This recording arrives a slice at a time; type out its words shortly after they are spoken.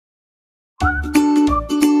Hello,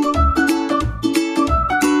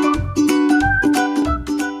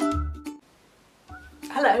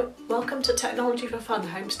 welcome to Technology for Fun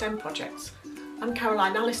Home STEM Projects. I'm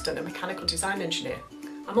Caroline Alliston, a mechanical design engineer.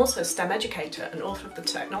 I'm also a STEM educator and author of the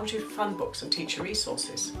Technology for Fun books and teacher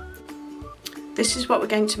resources. This is what we're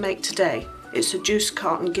going to make today. It's a juice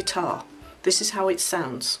carton guitar. This is how it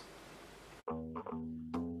sounds.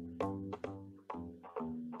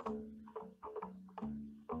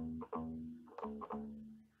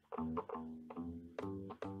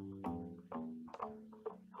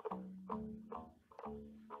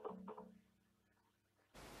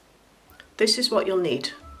 This is what you'll need.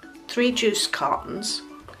 3 juice cartons,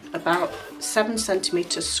 about 7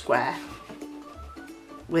 centimetres square,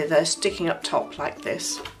 with a sticking up top like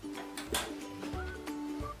this.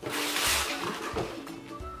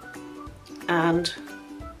 And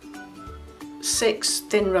 6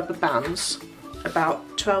 thin rubber bands,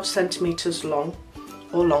 about 12 centimetres long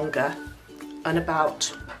or longer, and about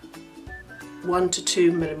 1 to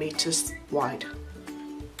 2 millimetres wide.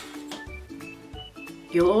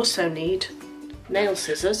 You'll also need nail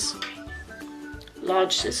scissors,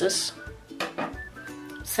 large scissors,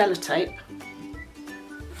 sellotape,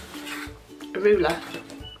 a ruler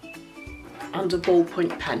and a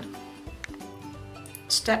ballpoint pen.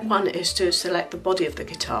 Step 1 is to select the body of the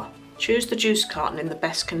guitar. Choose the juice carton in the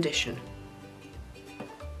best condition.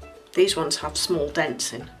 These ones have small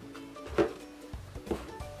dents in.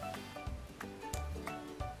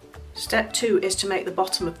 Step 2 is to make the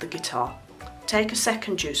bottom of the guitar. Take a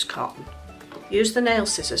second juice carton. Use the nail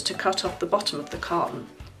scissors to cut off the bottom of the carton.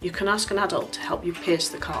 You can ask an adult to help you pierce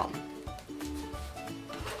the carton.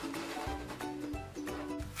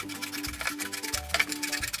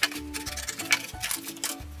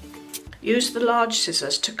 Use the large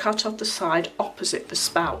scissors to cut off the side opposite the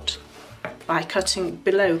spout by cutting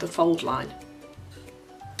below the fold line.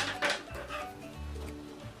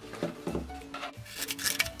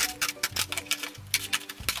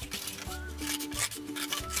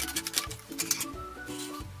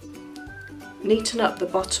 Neaten up the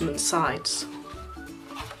bottom and sides.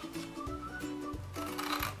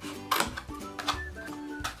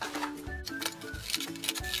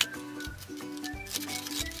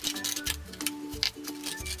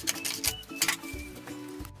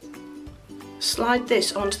 Slide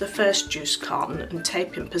this onto the first juice carton and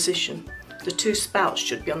tape in position. The 2 spouts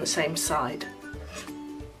should be on the same side.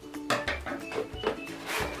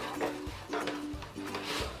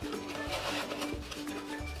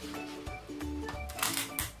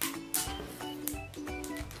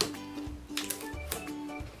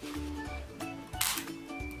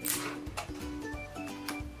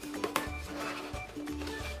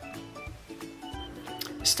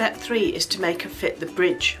 Step 3 is to make and fit the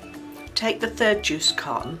bridge. Take the third juice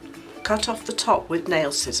carton, cut off the top with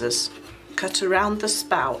nail scissors, cut around the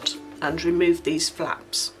spout and remove these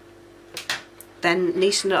flaps. Then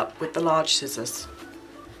neaten up with the large scissors.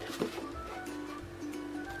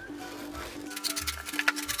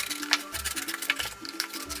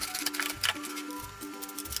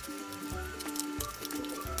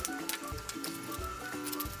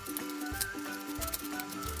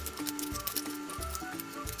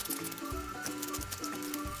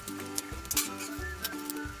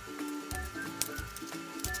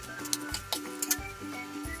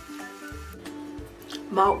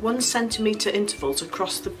 Mark 1 centimetre intervals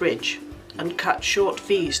across the bridge and cut short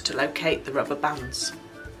V's to locate the rubber bands.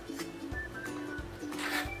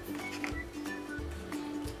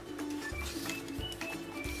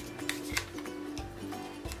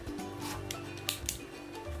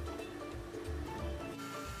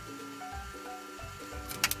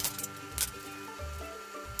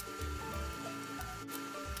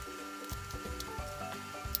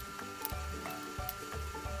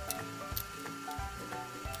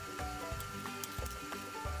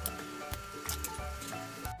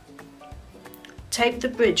 Tape the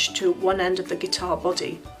bridge to one end of the guitar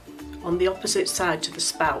body, on the opposite side to the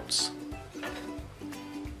spouts.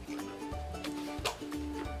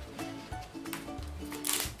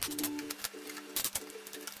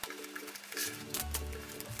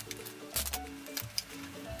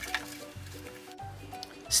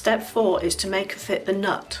 Step 4 is to make and fit the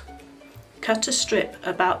nut. Cut a strip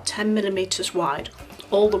about 10 mm wide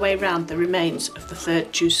all the way round the remains of the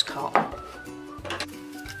third juice carton.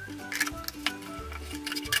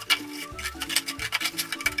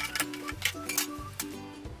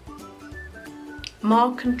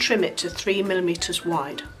 Mark and trim it to 3 mm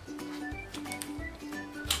wide.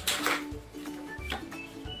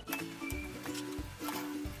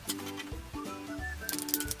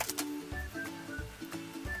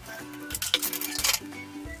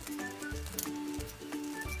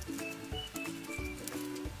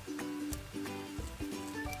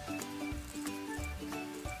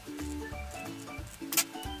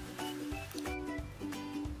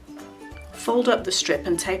 Fold up the strip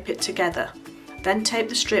and tape it together. Then tape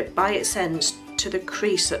the strip by its ends to the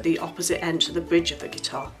crease at the opposite end to the bridge of the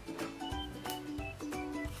guitar.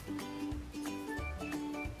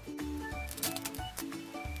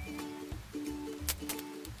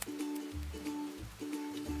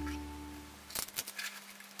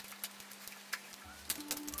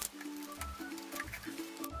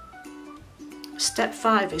 Step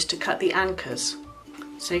 5 is to cut the anchors.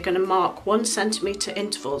 So you're going to mark 1 cm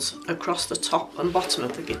intervals across the top and bottom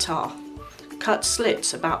of the guitar. Cut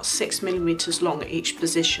slits about 6 mm long at each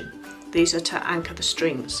position. These are to anchor the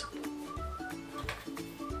strings.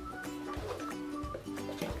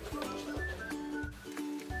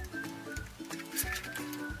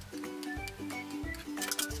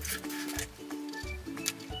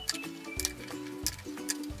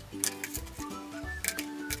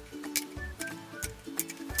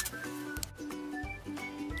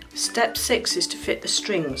 Step 6 is to fit the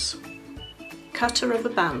strings. Cut a rubber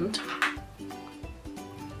band,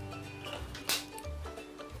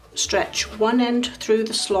 stretch one end through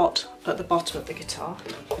the slot at the bottom of the guitar,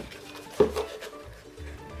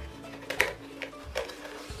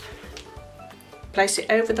 place it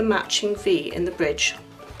over the matching V in the bridge,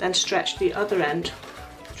 then stretch the other end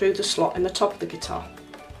through the slot in the top of the guitar.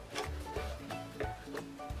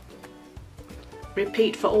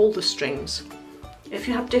 Repeat for all the strings. If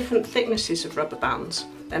you have different thicknesses of rubber bands,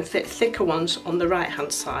 then fit thicker ones on the right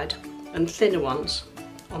hand side and thinner ones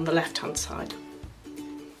on the left hand side.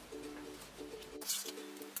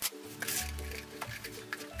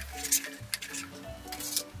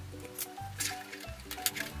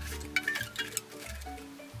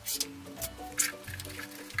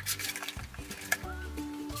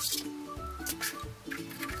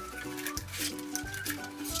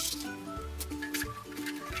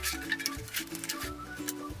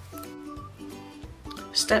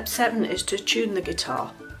 Step 7 is to tune the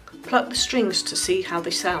guitar. Pluck the strings to see how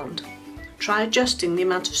they sound. Try adjusting the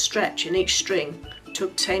amount of stretch in each string to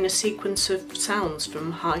obtain a sequence of sounds from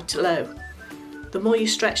high to low. The more you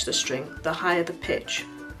stretch the string, the higher the pitch.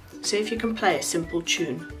 See if you can play a simple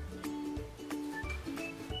tune.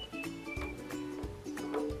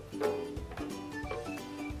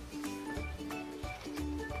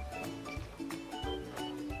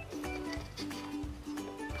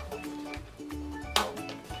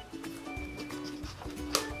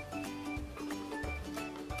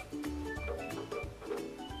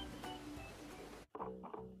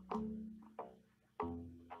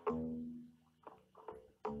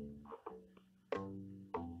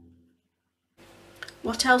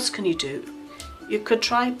 What else can you do? You could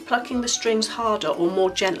try plucking the strings harder or more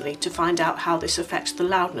gently to find out how this affects the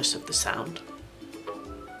loudness of the sound.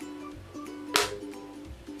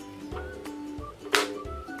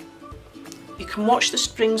 You can watch the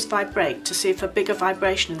strings vibrate to see if a bigger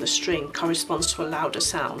vibration in the string corresponds to a louder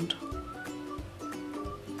sound.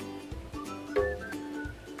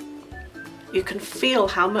 You can feel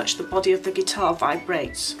how much the body of the guitar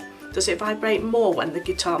vibrates. Does it vibrate more when the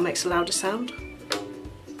guitar makes a louder sound?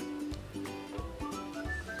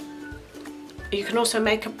 You can also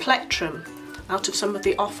make a plectrum out of some of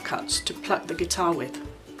the offcuts to pluck the guitar with.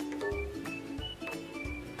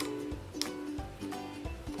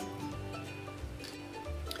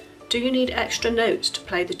 Do you need extra notes to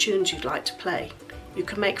play the tunes you'd like to play? You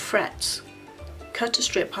can make frets. Cut a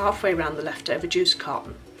strip halfway around the leftover juice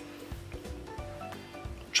carton.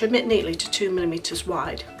 Trim it neatly to 2 mm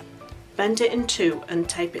wide. Bend it in two and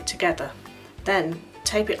tape it together. Then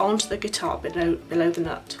tape it onto the guitar below the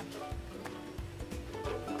nut.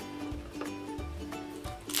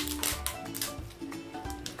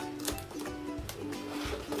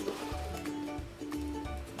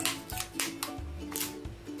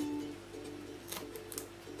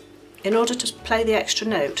 In order to play the extra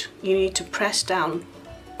note, you need to press down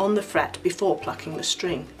on the fret before plucking the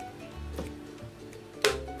string.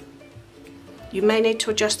 You may need to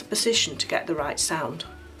adjust the position to get the right sound.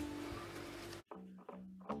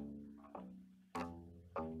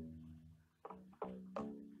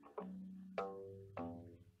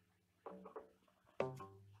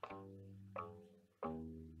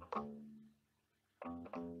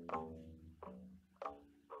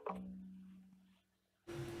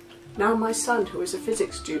 Now my son, who is a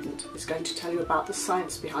physics student, is going to tell you about the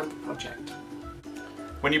science behind the project.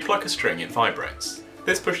 When you pluck a string, it vibrates.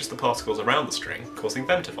 This pushes the particles around the string, causing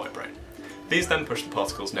them to vibrate. These then push the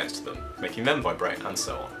particles next to them, making them vibrate, and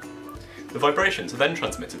so on. The vibrations are then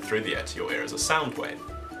transmitted through the air to your ear as a sound wave.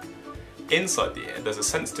 Inside the ear, there's a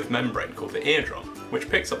sensitive membrane called the eardrum, which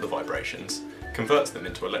picks up the vibrations, converts them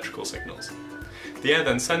into electrical signals. The air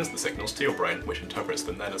then sends the signals to your brain, which interprets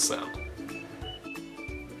them then as sound.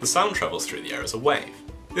 The sound travels through the air as a wave.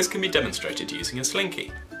 This can be demonstrated using a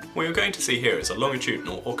slinky. What you're going to see here is a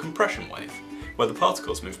longitudinal or compression wave, where the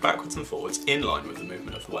particles move backwards and forwards in line with the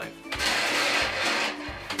movement of the wave.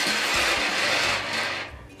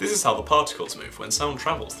 This is how the particles move when sound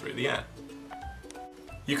travels through the air.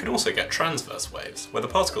 You can also get transverse waves, where the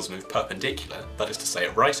particles move perpendicular, that is to say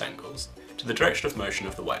at right angles, to the direction of motion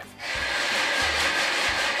of the wave.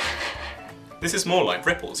 This is more like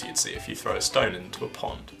ripples you'd see if you throw a stone into a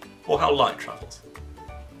pond, or how light travels.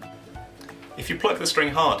 If you pluck the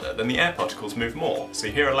string harder, then the air particles move more, so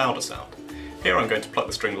you hear a louder sound. Here I'm going to pluck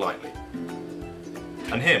the string lightly,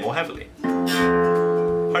 and here more heavily.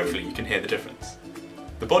 Hopefully you can hear the difference.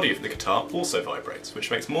 The body of the guitar also vibrates,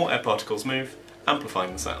 which makes more air particles move,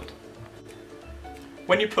 amplifying the sound.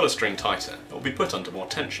 When you pull a string tighter, it will be put under more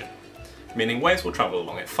tension, meaning waves will travel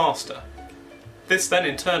along it faster. This then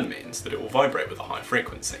in turn means that it will vibrate with a high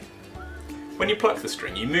frequency. When you pluck the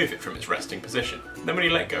string, you move it from its resting position, then when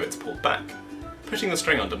you let go it's pulled back. Putting the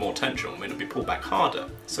string under more tension will mean it will be pulled back harder,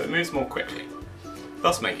 so it moves more quickly,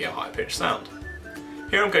 thus making a higher pitched sound.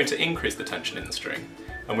 Here I'm going to increase the tension in the string,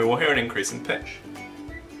 and we will hear an increase in pitch.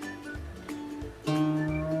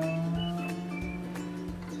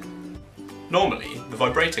 Normally, the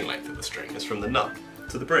vibrating length of the string is from the nut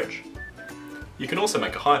to the bridge. You can also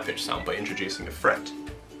make a higher pitched sound by introducing a fret.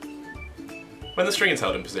 When the string is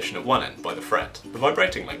held in position at one end by the fret, the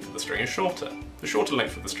vibrating length of the string is shorter. The shorter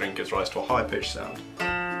length of the string gives rise to a higher pitched sound.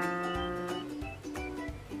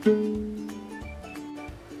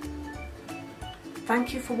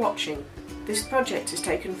 Thank you for watching. This project is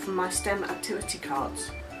taken from my STEM activity cards.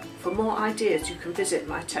 For more ideas you can visit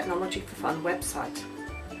my Technology for Fun website.